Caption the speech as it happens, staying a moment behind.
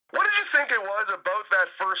think it was about that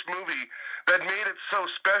first movie that made it so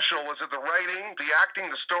special? Was it the writing, the acting,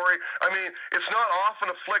 the story? I mean, it's not often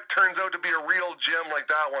a flick turns out to be a real gem like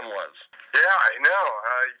that one was. Yeah, I know.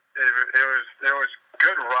 It was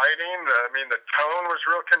good writing. I mean, the tone was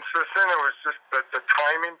real consistent. It was just the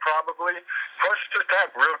timing probably. Plus, just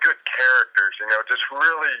had real good characters. You know, just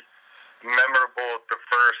really memorable,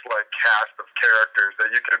 diverse cast of characters that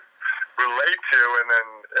you could relate to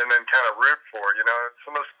and then kind of root for. You know,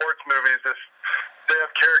 some of the sports movies, if they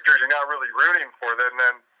have characters you're not really rooting for, then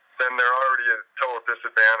they're already at a total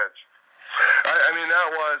disadvantage. I mean, that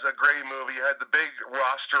was a great movie. You had the big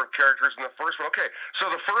roster of characters in the first one. Okay, so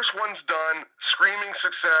the first one's done, screaming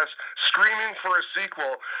success, screaming for a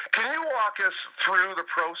sequel. Can you walk us through the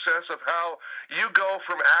process of how you go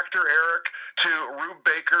from actor Eric to Rube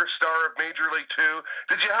Baker, star of Major League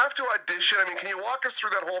 2? Did you have to audition? I mean, can you walk us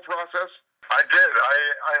through that whole process? I did.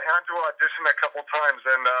 I had to audition a couple times,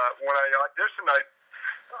 and when I auditioned,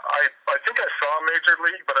 I think I saw Major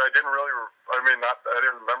League, but I didn't really. I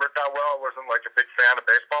didn't remember it that well. I wasn't like a big fan of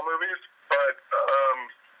baseball movies, but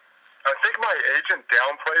I think my agent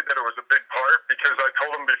downplayed that it was a big part because I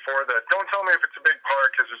told him before that don't tell me if it's a big part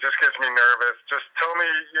because it just gets me nervous. Just tell me,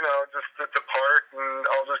 just it's a part, and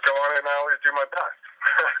I'll just go on it and I always do my best.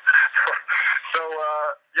 So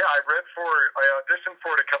yeah, I auditioned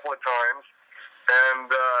for it a couple of times, and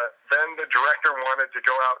then the director wanted to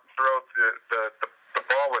go out and throw the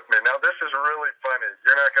ball with me. Now, this is really funny.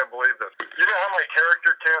 You're not going to believe this. You know how my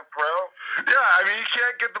character can't throw? Yeah, I mean, you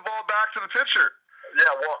can't get the ball back to the pitcher.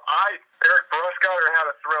 Yeah, well, Eric Bruskotter had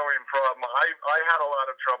a throwing problem. I had a lot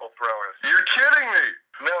of trouble throwing. You're kidding me.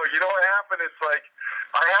 No, you know what happened? It's like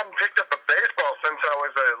I hadn't picked up a baseball since I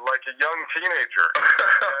was a young teenager.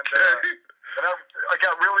 Okay. And I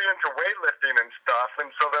got really into weightlifting and stuff,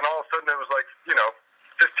 and so then all of a sudden it was 15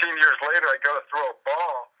 years later I go to throw a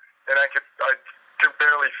ball, and I could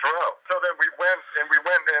barely throw. So then we went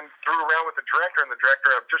and threw around with the director, and the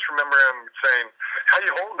director, I just remember him saying, "How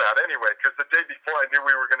you hold that anyway?" Because the day before I knew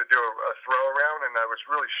we were going to do a throw around, and I was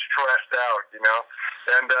really stressed out,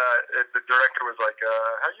 And the director was like,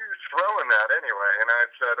 "How you throwing that anyway?" And I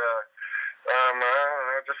said, I don't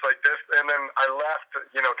know, just like this. And then I left,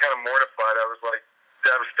 kind of mortified. I was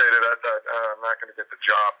devastated. I thought, I'm not going to get the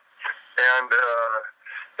job. And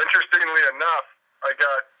interestingly enough, I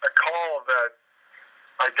got a call that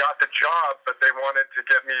I got the job, but they wanted to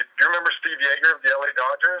get me. Do you remember Steve Yeager of the LA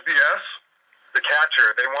Dodgers? Yes. The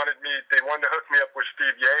catcher. They wanted to hook me up with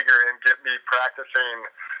Steve Yeager and get me practicing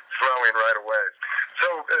throwing right away. So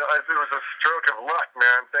it was a stroke of luck,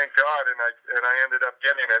 man. Thank God, and I ended up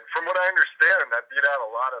getting it. From what I understand, that beat out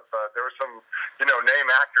a lot of. There were some, name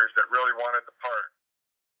actors that really wanted the part.